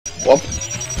Whoop.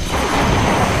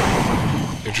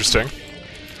 Interesting.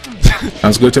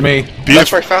 Sounds good to me.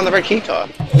 That's where I found the red key card.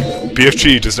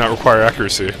 BFG does not require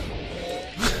accuracy.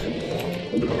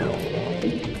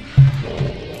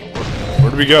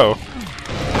 Where do we go?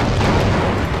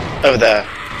 Over there.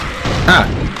 Ah.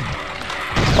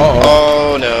 Uh-oh.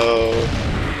 Oh no.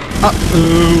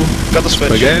 Uh-oh. Got the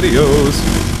switch. SpaghettiOs.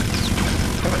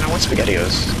 Oh, I want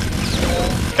SpaghettiOs.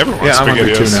 Everyone Yeah, wants I'm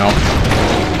hungry too SpaghettiOs.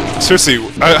 now. Seriously,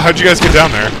 how'd you guys get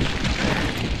down there?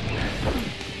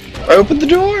 Open the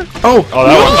door. Oh! Oh,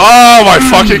 that was, oh my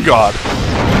fucking god!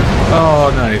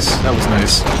 Oh, nice. That was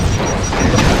nice.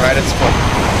 Right at spot.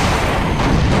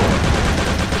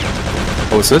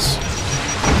 What was this?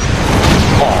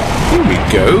 Oh, here we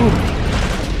go.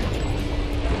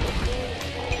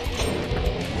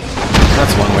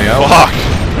 That's one way out. Fuck!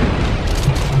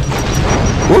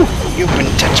 Woo! You've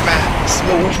been touched by a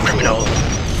smooth criminal.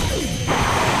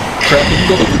 Crap, we can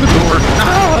go through the door.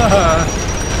 Ah!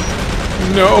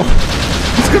 No!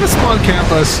 He's gonna spawn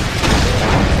camp us.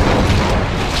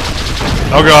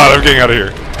 Oh god, I'm getting out of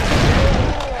here.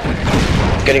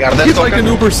 Getting out of this. He's like an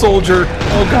Uber soldier.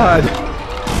 Oh god.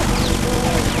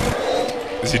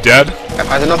 Is he dead? I've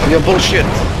had enough of your bullshit.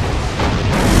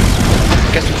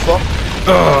 Guess who fuck?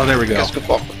 Oh, there we go. Guess who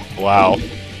fuck? Wow.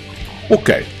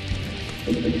 Okay.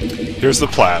 Here's the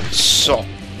plan. So.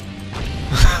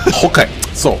 Okay.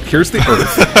 So, here's the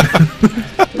Earth.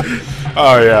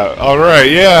 Oh yeah, alright,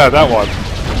 yeah, that one.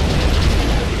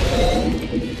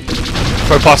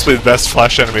 Quite possibly the best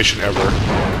Flash animation ever.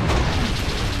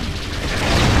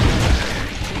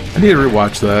 I need to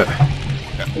rewatch that.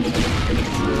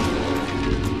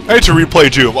 I need to replay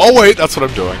Doom. Oh wait, that's what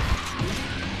I'm doing.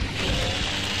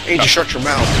 You need to shut your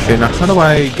mouth. Okay, now how do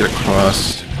I get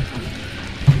across?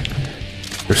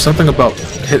 There's something about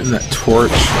hitting that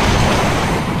torch.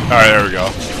 Alright, there we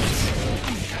go.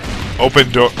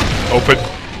 Open door. Open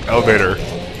elevator.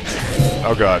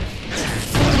 Oh god.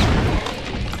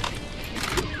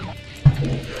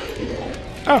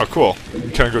 Oh, cool.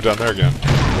 You can go down there again.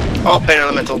 Oh, pain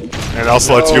elemental. And it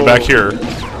also lets you go back here.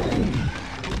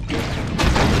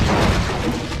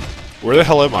 Where the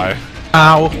hell am I?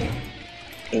 Ow.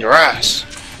 In your ass.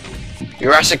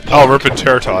 Jurassic Oh, Park. we're up in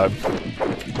Terror Time.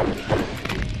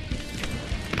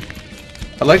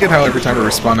 I like it how every time I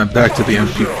respawn, I'm back to the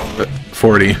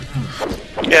MP40.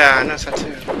 Yeah, I noticed that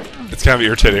too. It's kind of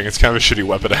irritating. It's kind of a shitty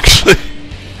weapon, actually.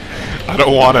 I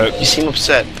don't want it. You seem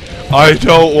upset. I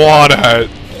don't want it.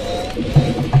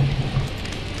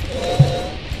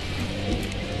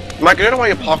 Mike, I don't know why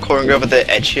you're parkouring over the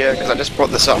edge here, because I just brought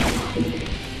this up.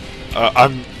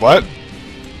 I'm... what?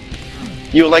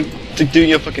 You were like doing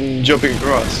your fucking jumping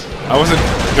across. I wasn't...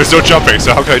 There's no jumping,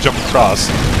 so how can I jump across?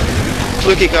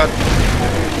 Fluky got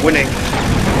winning.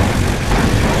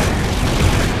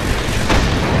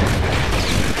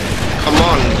 Come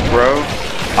on, bro.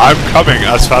 I'm coming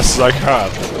as fast as I can.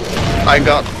 I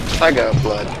got tiger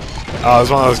blood. Oh,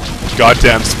 there's one of those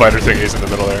goddamn spider thingies in the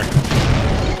middle there.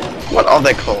 What are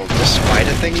they called? The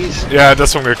spider thingies? Yeah,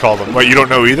 that's what I'm gonna call them. Wait, you don't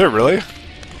know either, really?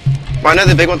 Well, I know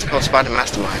the big ones are called spider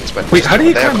masterminds, but... Wait, how do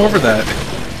you climb over that?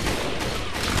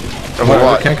 Over Well,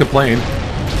 I what? can't complain.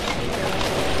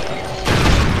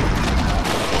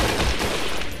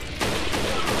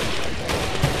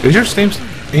 Is your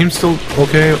aim still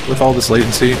okay with all this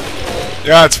latency?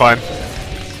 Yeah, it's fine.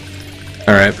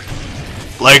 Alright.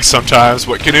 Legs sometimes,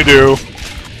 what can you do?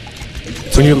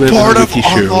 It's when you live in a wiki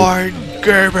shoe.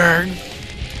 gaming.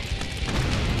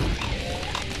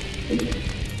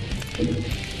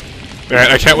 Man,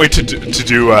 I can't wait to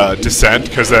do Descent,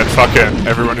 because then fucking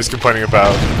everyone is complaining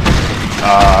about,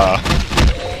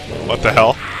 what the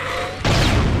hell?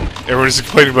 Everyone is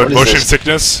complaining about motion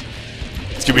sickness.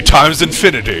 It's gonna be times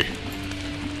infinity.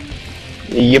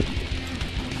 Yep.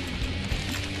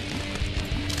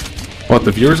 What,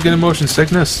 the viewers getting motion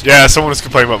sickness? Yeah, someone was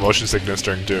complaining about motion sickness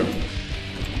during Doom.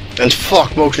 And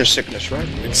fuck motion sickness, right?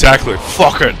 Exactly.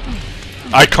 Fuck it.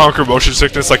 I conquer motion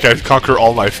sickness like I conquer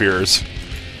all my fears.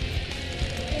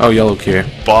 Oh, yellow key.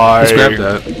 By Let's grab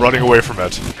that. running away from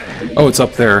it. Oh, it's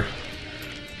up there.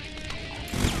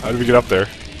 How do we get up there?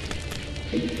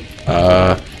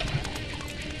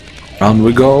 Round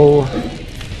we go.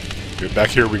 Dude, back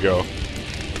here we go.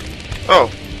 Oh.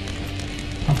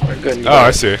 Very good. Oh,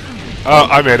 I see. Oh,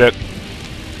 I made it.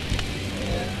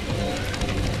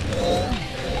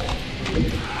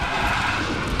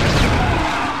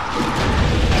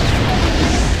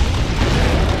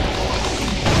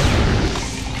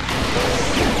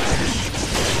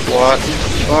 What the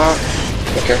fuck?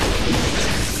 Okay.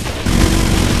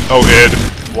 Oh,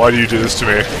 Id. Why do you do this to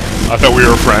me? I thought we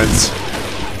were friends.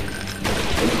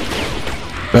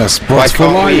 Best Why buds for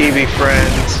can't we life. be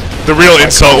friends? The real Why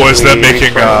insult can't was them we be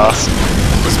making friends?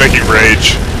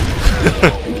 rage.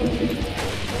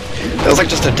 It was like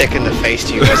just a dick in the face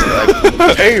to you, wasn't it?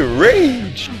 Like, hey,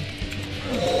 rage!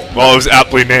 Well, it was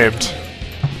aptly named.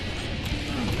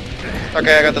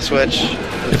 Okay, I got the switch.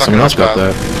 If someone else got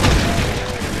that.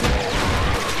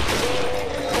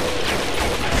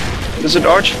 There's an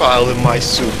arch file in my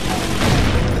soup.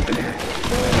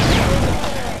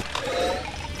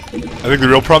 I think the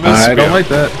real problem is... I don't like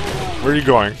that. Where are you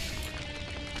going?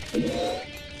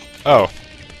 Oh.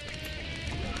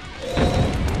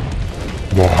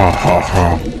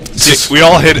 See, we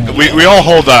all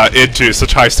hold into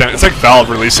such high standards. It's like Valve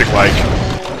releasing like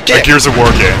a Gears of War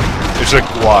game. It's like,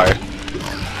 why?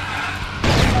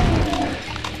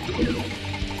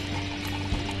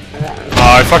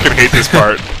 I fucking hate this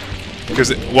part.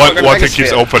 Because one thing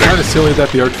keeps opening. It's kind of silly that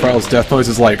the Archfile's death noise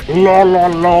is like lol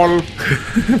lol lol.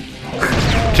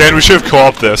 Ken, we should have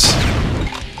co-op this.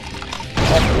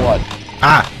 What?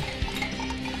 Ah.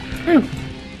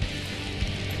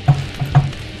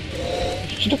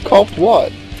 Should have called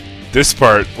what? This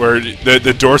part where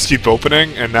the doors keep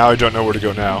opening, and now I don't know where to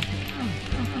go now.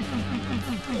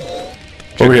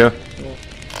 Over here.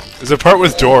 There's a part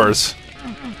with doors.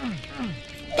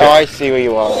 Oh, I see where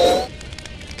you are.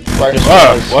 Right,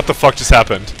 Oh, what the fuck just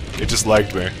happened? It just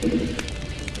lagged me.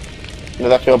 Know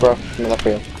that feel, bro? Know that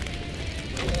feel.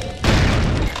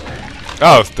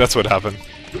 Oh, that's what happened.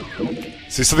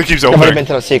 See, something keeps I might have opening. been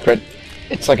to the secret.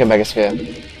 It's like a megasphere.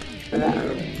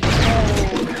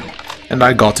 And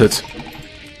I got it.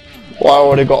 Why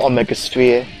would I got a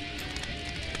megasphere?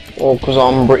 Oh, because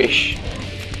I'm British.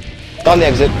 Down the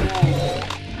exit.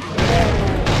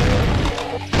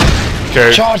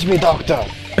 Okay. Charge me, doctor!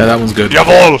 Yeah, that one's good.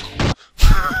 Jawohl!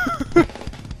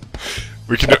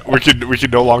 we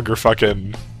can no longer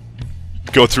fucking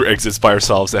go through exits by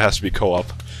ourselves. It has to be co-op.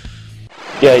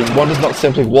 Yeah, one does not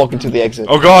simply walk into the exit.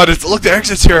 Oh god, look, the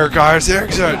exit's here, guys. The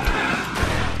exit.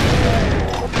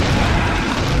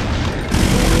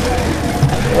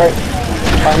 Right.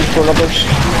 Time for rubbers.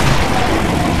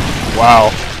 Wow.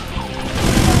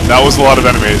 That was a lot of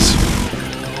enemies.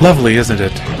 Lovely, isn't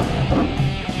it?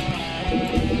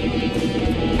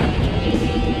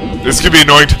 This could be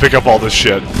annoying to pick up all this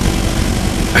shit.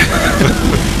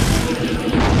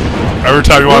 Every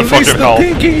time you want fucking help.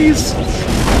 Pinkies.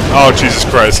 Oh, Jesus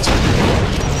Christ.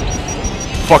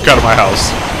 Fuck out of my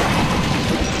house.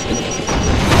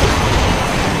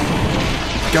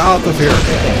 Get out of here,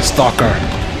 stalker.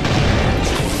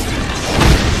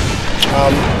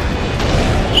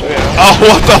 So yeah. Oh,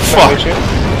 what the fuck?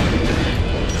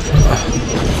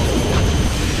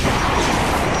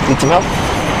 Need some help?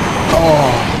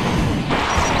 Oh.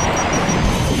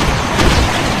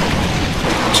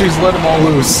 Jeez, let them all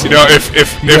loose. You know, if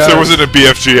there wasn't a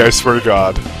BFG, I swear to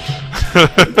God.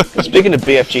 Speaking of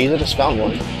BFGs, I just found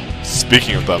one.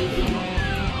 Speaking of them.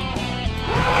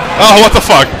 Oh, what the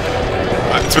fuck?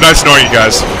 It's been nice knowing you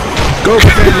guys. Go,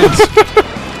 companions!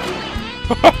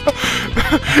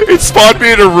 It spawned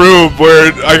me in a room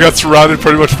where I got surrounded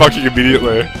pretty much fucking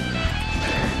immediately.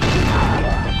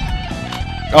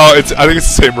 Oh, I think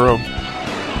it's the same room.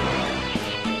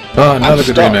 Oh, another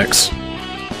good stuck. remix.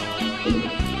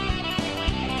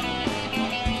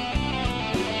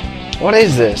 What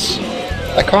is this?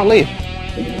 I can't leave.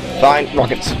 Fine,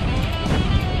 rockets.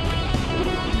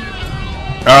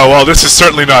 Oh, well, this is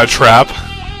certainly not a trap.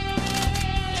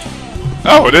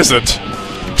 Oh, it isn't.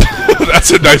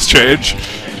 That's a nice change.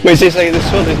 Wait, so you're saying this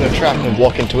field is no trap and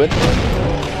walk into it?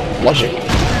 Logic.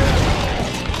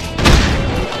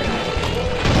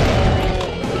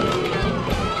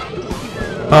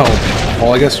 Oh,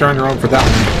 well, I guess you're on your own for that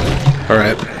one.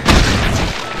 Alright.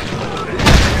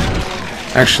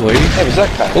 Actually, Hey, was that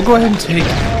guy? we'll go ahead and take,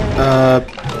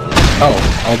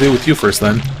 oh, I'll deal with you first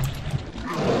then.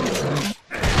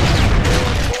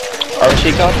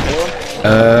 RSG card? Anyone?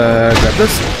 Grab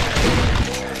this.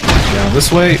 Down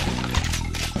this way.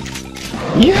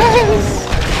 Yes!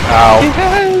 Ow.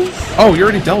 Yes! Oh, you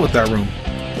already dealt with that room.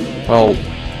 Well,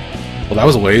 that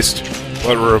was a waste.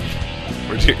 What room?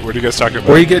 What are you guys talking about?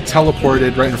 Where you get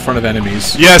teleported right in front of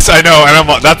enemies. Yes, I know, and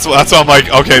that's why I'm like,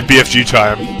 okay, BFG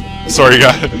time. Sorry,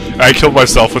 guys. I killed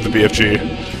myself with the BFG.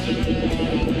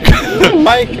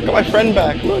 Mike, I got my friend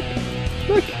back. Look.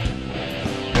 Look.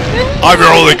 I'm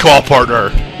your only call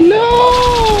partner. No!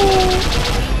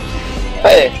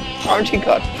 Hey, RNG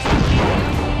card.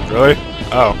 Really?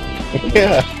 Oh.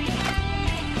 Yeah.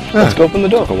 Let's go open the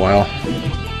door. Took a while.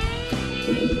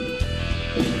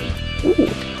 Ooh.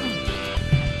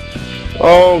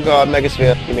 Oh god,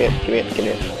 Megasphere. Give me it, give me it, give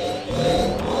me it.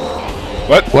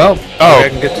 What? Well, Oh, okay, I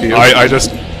can get to you. I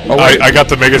just... Oh, wait. I got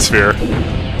the Megasphere,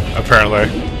 apparently.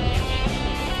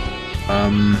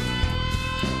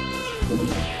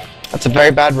 That's a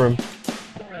very bad room.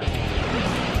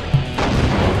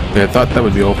 Yeah, I thought that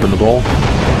would be openable.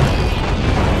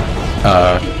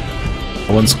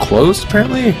 The one's closed,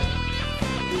 apparently?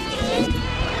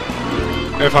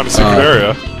 I found a secret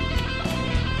area.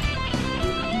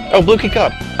 Oh, blue key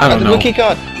card. I don't know. Blue key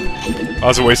card. That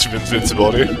was a waste of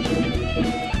invincibility.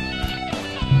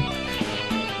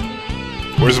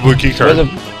 Where's the blue key card? Where's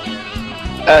a...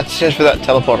 it's just for that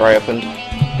teleporter I opened.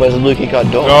 Where's the blue key card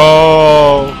door?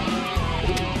 No!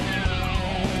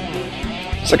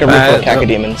 It's like a room full of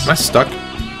cacodemons. Am I stuck?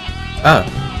 Ah.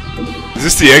 Is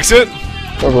this the exit?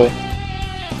 Probably.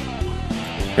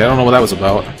 Yeah, I don't know what that was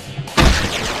about.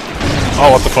 Oh,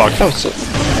 what the fuck? Oh, so...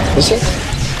 Is it?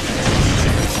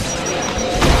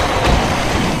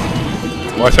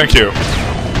 Why, thank you.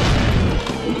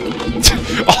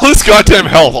 All this goddamn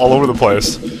health all over the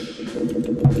place.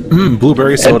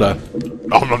 Blueberry soda.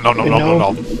 Nom nom nom nom nom nom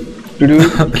nom.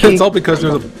 It's all because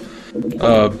there's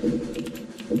a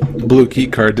blue key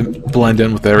card to blend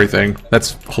in with everything.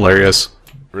 That's hilarious.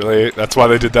 Really? That's why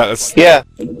they did that? That's... Yeah.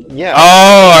 Yeah.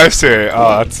 Oh, I see.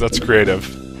 Oh, that's creative.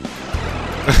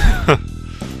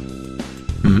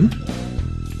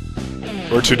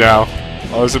 Where to now?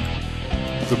 Oh, there's the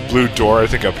blue door, I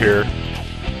think, up here.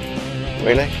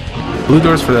 Really? Blue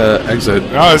doors for the exit.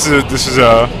 No, this is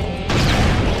a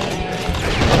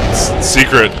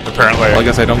secret, apparently. Well, I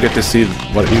guess I don't get to see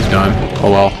what he's done.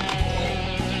 Oh well.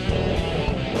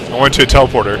 I went to a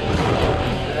teleporter.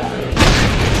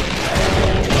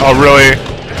 Oh, really?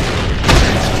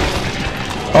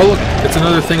 Oh look, it's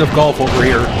another thing of golf over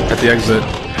here at the exit.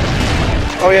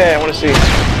 Oh yeah, I want to see.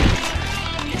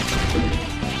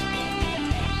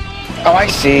 Oh, I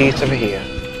see. It's over here.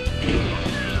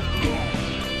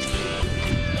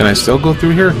 Can I still go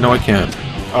through here? No, I can't.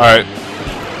 Alright.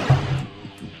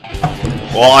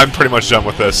 Well, I'm pretty much done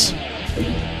with this.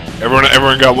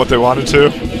 Everyone got what they wanted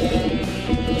to?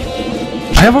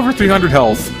 I have over 300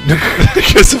 health.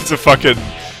 Because of the fucking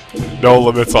no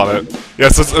limits on it.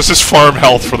 Yes, let's just farm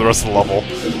health for the rest of the level.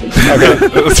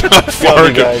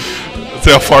 Okay. Let's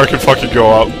see how far it can fucking go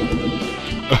up.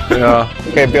 Yeah.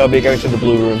 Okay, BLB, go to the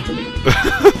blue room.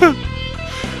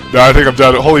 No, I think I'm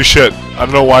done. Holy shit. I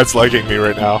don't know why it's lagging me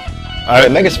right now. The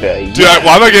Megasphere. Dude,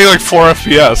 why am I getting like 4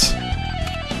 FPS?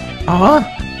 Uh-huh.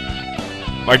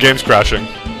 My game's crashing.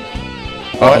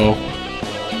 Uh-oh.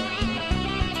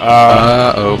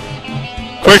 Uh-oh.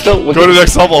 Quick, go to the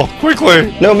next level,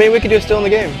 quickly! No, maybe we could do it still in the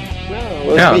game.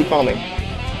 No, let's keep farming.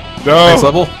 No! Next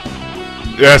level?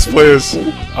 Yes, please.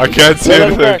 I can't see No,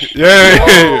 anything. crash. Yay!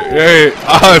 Oh. Yay!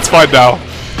 Ah, it's fine now.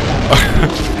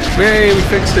 Yay, we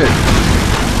fixed it.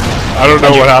 I don't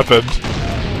know what happened.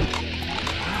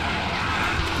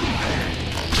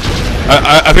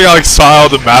 I think I like saw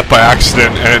the map by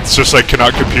accident and it's just like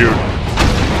cannot compute.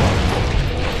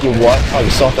 You what? Oh, you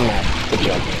saw the map. Good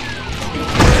job.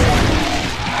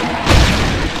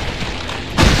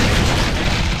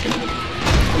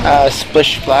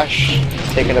 Splish Splash,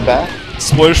 taking a bath.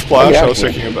 Splish splash, yeah, I was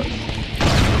thinking about.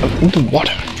 Into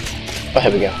water. Oh,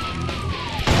 here we go.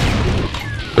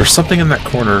 There's something in that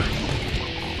corner.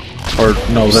 Or,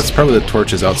 no, that's probably the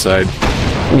torches outside.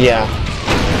 Yeah.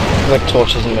 Like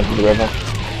torches in the middle of the river.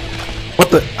 What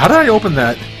the? How did I open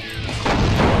that?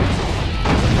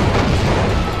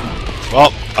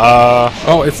 Well,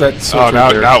 Oh, it's that switch oh,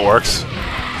 right there. now it works.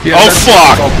 Yeah, Oh, that's-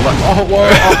 fuck! Oh, whoa,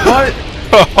 what?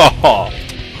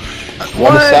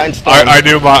 What? I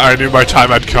knew my time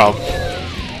had come.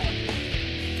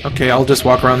 Okay, I'll just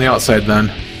walk around the outside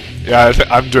then. Yeah,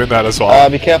 I'm doing that as well.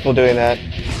 Be careful doing that.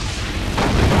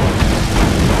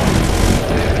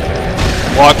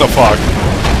 What the fuck?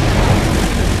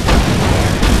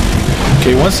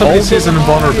 Okay, once somebody sees an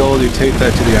invulnerability, take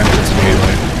that to the entrance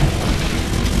immediately.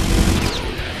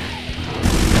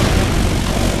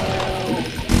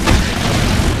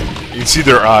 You can see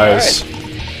their eyes.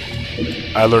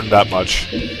 I learned that much.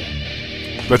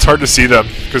 But it's hard to see them,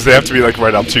 because they have to be like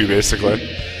right up to you, basically.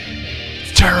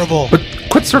 It's terrible! But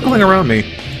quit circling around me.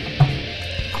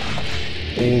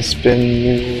 Please spin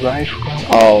you right from...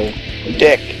 Oh,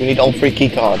 Dick, we need all 3 key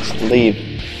cards. Leave.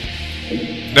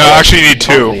 No, actually you need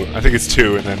 2. leave. I think it's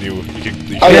 2, and then you can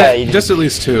Oh yeah, you Just at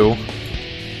least 2.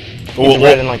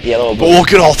 red and like yellow. But we'll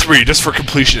get all 3, just for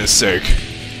completionist sake.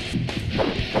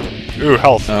 Ooh,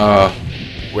 health.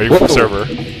 Waiting for the server.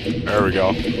 There we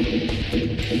go.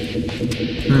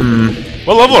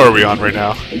 What level are we on right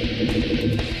now?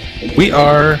 We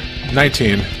are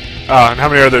 19. And how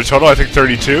many are there total? I think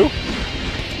 32?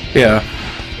 Yeah.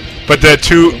 But the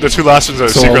two last ones are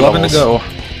So secret 11 levels. to go.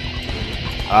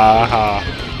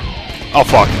 Oh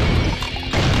fuck.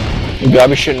 You gotta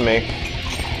be shitting me.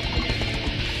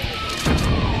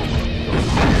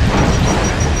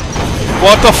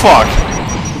 What the fuck?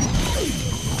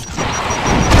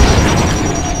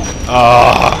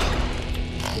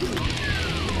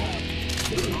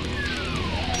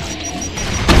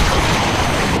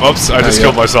 Oops, I just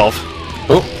killed myself.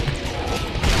 Oh,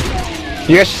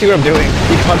 You guys see what I'm doing?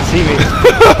 You can't see me.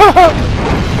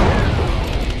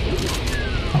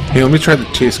 hey, let me try the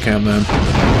chase cam then.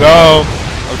 No.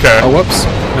 Okay. Oh, whoops.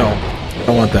 No, I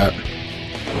don't want that.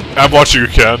 I'm watching you,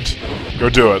 Kent. Go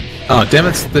do it. Oh, damn,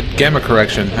 it's the gamma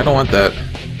correction. I don't want that.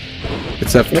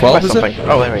 It's F12, is it?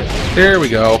 Oh, there we go. There we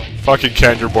go. Fucking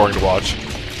Kent, you're boring to watch.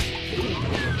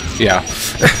 Yeah.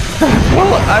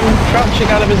 Well, I'm crouching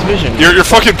out of his vision. You're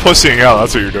fucking pussying out,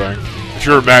 that's what you're doing. If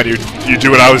you're a man, you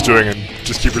do what I was doing and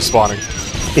just keep respawning.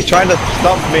 He's trying to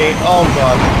stump me. Oh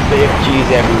god,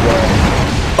 BFG's everywhere.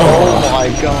 Oh my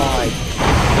god.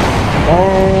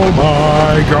 Oh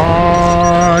my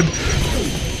god!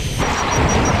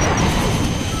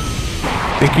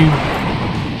 Thank you.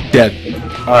 Dead.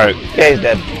 Alright. Yeah, he's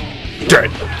dead. Dead.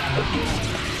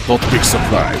 Both big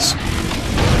supplies.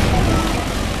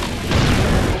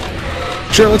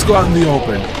 Sure, let's go out in the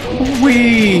open.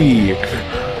 Whee!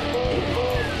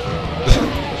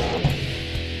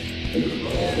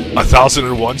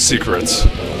 1001 secrets.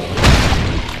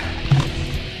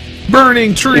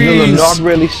 Burning Even though they're trees! not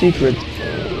really secret.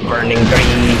 Burning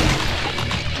trees.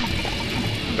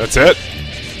 That's it?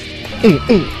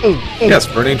 Yes,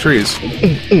 burning trees.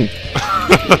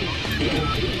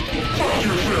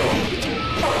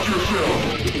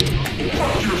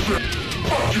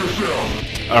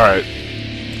 Alright.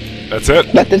 That's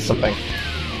it? That did something.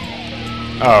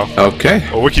 Oh. Okay.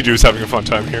 Well, WikiDo's having a fun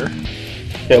time here.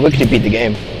 Yeah, we could beat the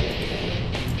game.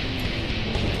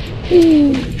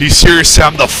 He's serious,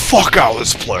 Sam, the fuck out of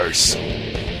this place!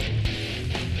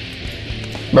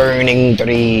 Burning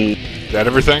tree. Is that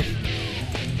everything?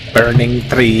 Burning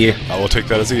tree. I will take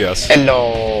that as a yes.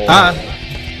 Hello. Ah!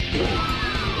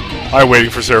 Hi, waiting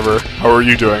for server. How are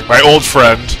you doing? My old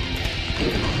friend.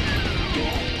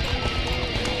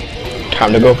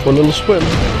 Time to go for a little swim.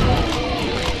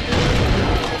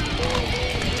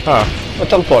 Huh. What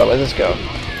teleporter? Where's this go?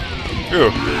 Ooh,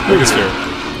 look at here.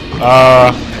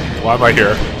 Why am I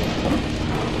here?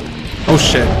 Oh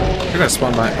shit. You're gonna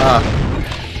spawn by. Ah.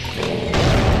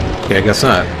 Okay, I guess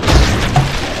not.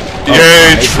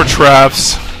 Yay for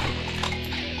traps.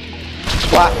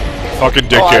 What? Fucking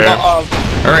dick Oh, I game. got,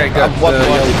 Alright, got what the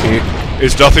one? yellow key.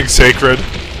 Is nothing sacred?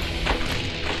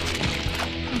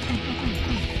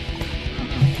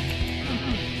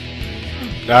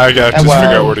 Now I gotta just well.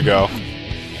 figure out where to go.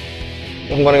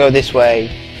 I'm gonna go this way.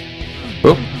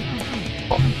 Oh.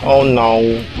 Oh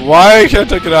no. Why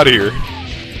can't I get out of here?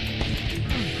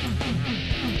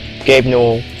 Gabe,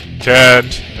 no.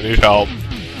 Can't. I need help.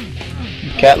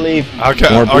 Can't leave. How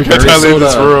can't I blueberry leave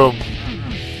this soda. room?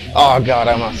 Oh god,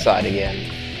 I'm outside again.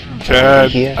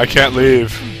 Can't. I can't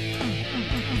leave.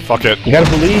 Fuck it. You gotta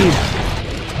believe.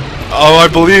 Oh, I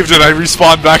believed it. I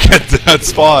respawned back at that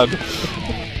spawn.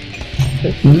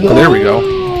 Oh, there we go.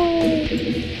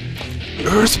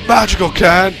 It's magical,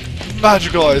 Ken.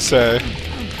 Magical, I say.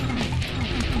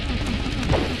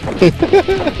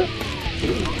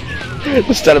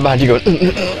 Instead of magic going.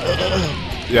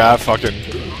 Yeah, fucking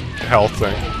health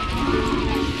thing.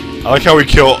 I like how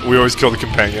we always kill the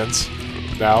companions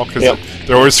now, because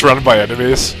they're always surrounded by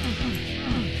enemies.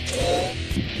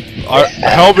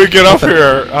 Help me get up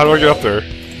here! How do I get up there?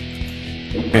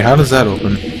 Hey, how does that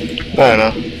open? I don't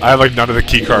know. I have like none of the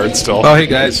key cards still. Oh, hey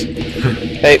guys.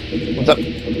 Hey, what's up?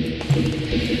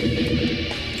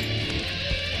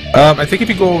 I think if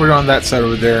you go over on that side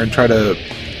over there and try to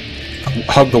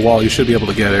hug the wall, you should be able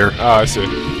to get here. Ah, I see.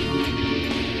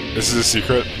 This is a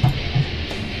secret.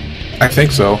 I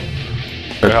think so.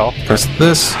 What the hell? Press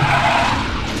this.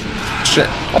 Shit.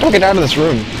 How do I get out of this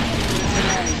room?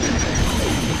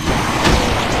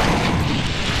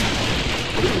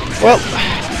 Well,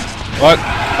 What?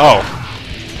 Oh.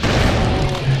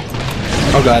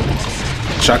 Oh god.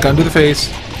 Shotgun to the face.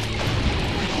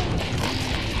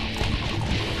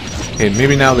 Okay,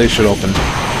 maybe now they should open.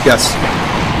 Yes.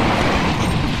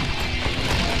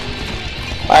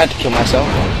 I had to kill myself.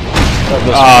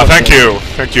 Thank you.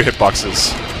 Thank you,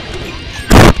 hitboxes.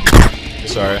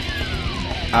 Sorry.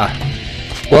 Ah.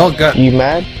 Well, got. You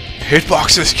mad?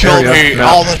 Hitboxes kill Hurry me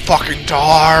up, all the fucking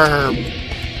time.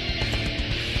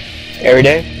 Every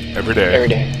day? Every day. Every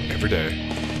day. Every day.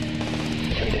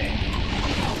 Every day.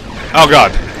 Oh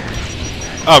god.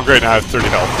 Oh great, now I have 30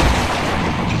 health.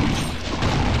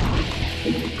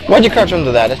 Why'd you crouch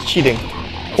under that? That's cheating.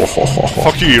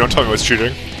 Fuck you, you don't tell me what's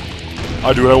cheating.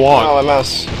 I do what I want. Oh, my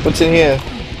mouse. What's in here?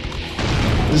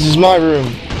 This is my room.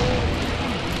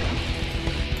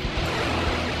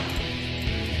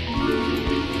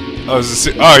 Oh,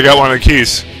 I got one of the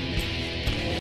keys.